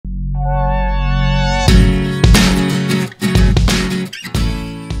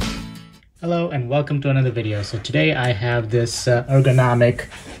and welcome to another video. So today I have this ergonomic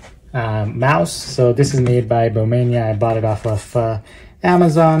mouse. So this is made by Bomenya. I bought it off of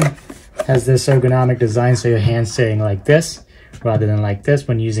Amazon. Has this ergonomic design so your hand's sitting like this rather than like this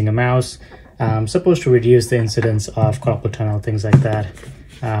when using a mouse. Supposed to reduce the incidence of carpal tunnel, things like that,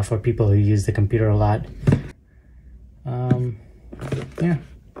 for people who use the computer a lot. Yeah,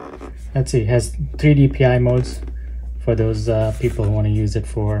 let's see, it has 3 DPI modes for those people who want to use it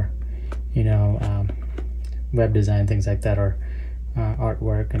for, you know, web design, things like that, or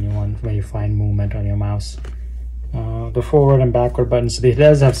artwork, and you want where you find movement on your mouse. The forward and backward buttons, so it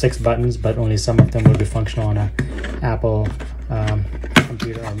does have 6 buttons, but only some of them will be functional on a Apple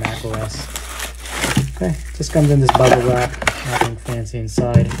computer or Mac OS. Okay, just comes in this bubble wrap, nothing fancy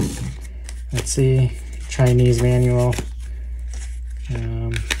inside. Let's see, Chinese manual.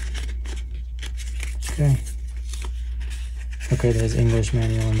 Okay, there's English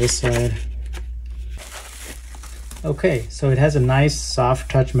manual on this side. Okay, so it has a nice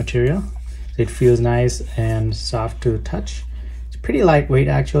soft touch material. It feels nice and soft to touch. It's pretty lightweight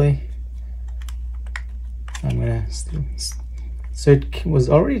actually. So it was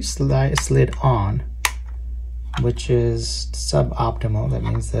already slid on, which is suboptimal. That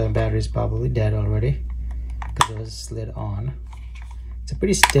means the battery's probably dead already because it was slid on. It's a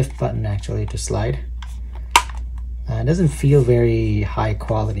pretty stiff button actually to slide. It doesn't feel very high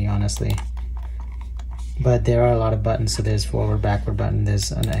quality, honestly, but there are a lot of buttons. So there's forward, backward button,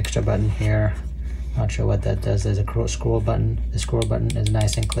 there's an extra button here, not sure what that does. There's a scroll button. The scroll button is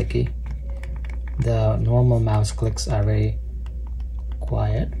nice and clicky. The normal mouse clicks are very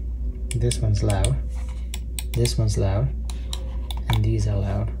quiet. This one's loud, this one's loud, and these are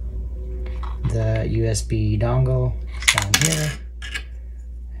loud. The USB dongle is down here.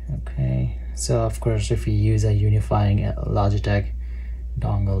 Okay, so of course if you use a unifying Logitech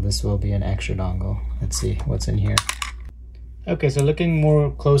dongle, this will be an extra dongle. Let's see what's in here. Okay, so looking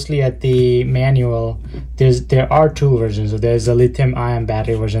more closely at the manual, there are 2 versions. So there's a lithium-ion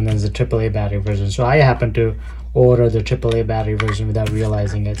battery version, there's a AAA battery version. So I happen to order the AAA battery version without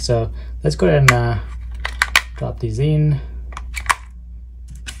realizing it. So let's go ahead and drop these in.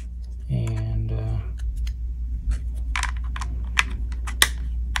 And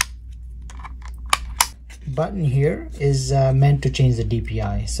button here is meant to change the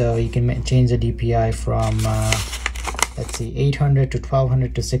DPI. So you can change the DPI from let's see, 800 to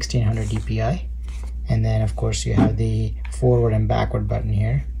 1200 to 1600 DPI. And then of course you have the forward and backward button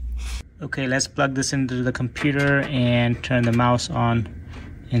here. Okay, let's plug this into the computer and turn the mouse on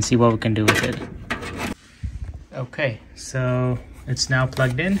and see what we can do with it. Okay, so it's now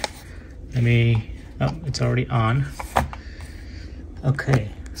plugged in. Oh, it's already on. Okay,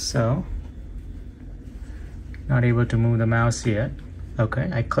 so not able to move the mouse yet. Okay,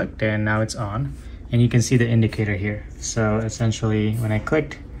 I clicked and now it's on, and you can see the indicator here. So essentially when I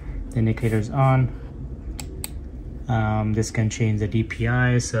clicked, the indicator is on. This can change the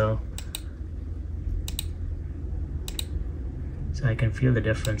DPI, so I can feel the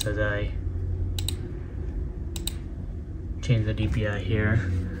difference as I change the DPI here.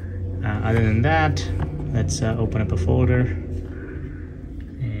 Other than that, let's open up a folder.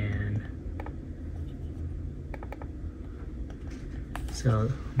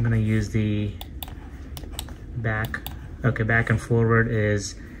 So I'm gonna use the back. Okay, back and forward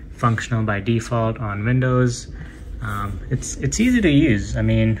is functional by default on Windows. It's easy to use. I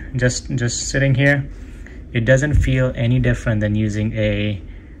mean, just sitting here, it doesn't feel any different than using a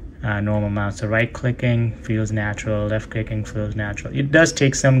normal mouse. So right clicking feels natural, left clicking feels natural. It does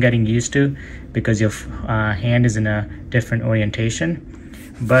take some getting used to because your hand is in a different orientation,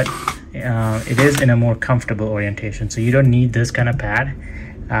 but it is in a more comfortable orientation. So you don't need this kind of pad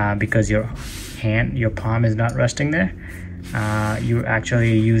because your palm is not resting there. You're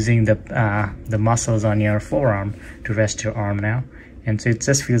actually using the muscles on your forearm to rest your arm now, and so it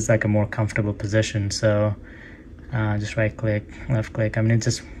just feels like a more comfortable position. So just right click, left click. I mean, it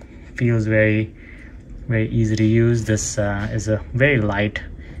just feels very, very easy to use. This is a very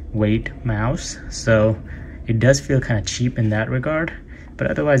lightweight mouse, so it does feel kind of cheap in that regard. But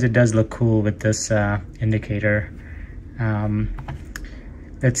otherwise it does look cool with this indicator.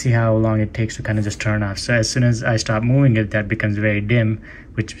 Let's see how long it takes to kind of just turn off. So as soon as I stop moving it, that becomes very dim,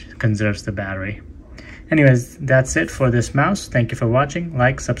 which conserves the battery. Anyways, that's it for this mouse. Thank you for watching.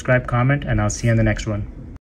 Like, subscribe, comment, and I'll see you in the next one.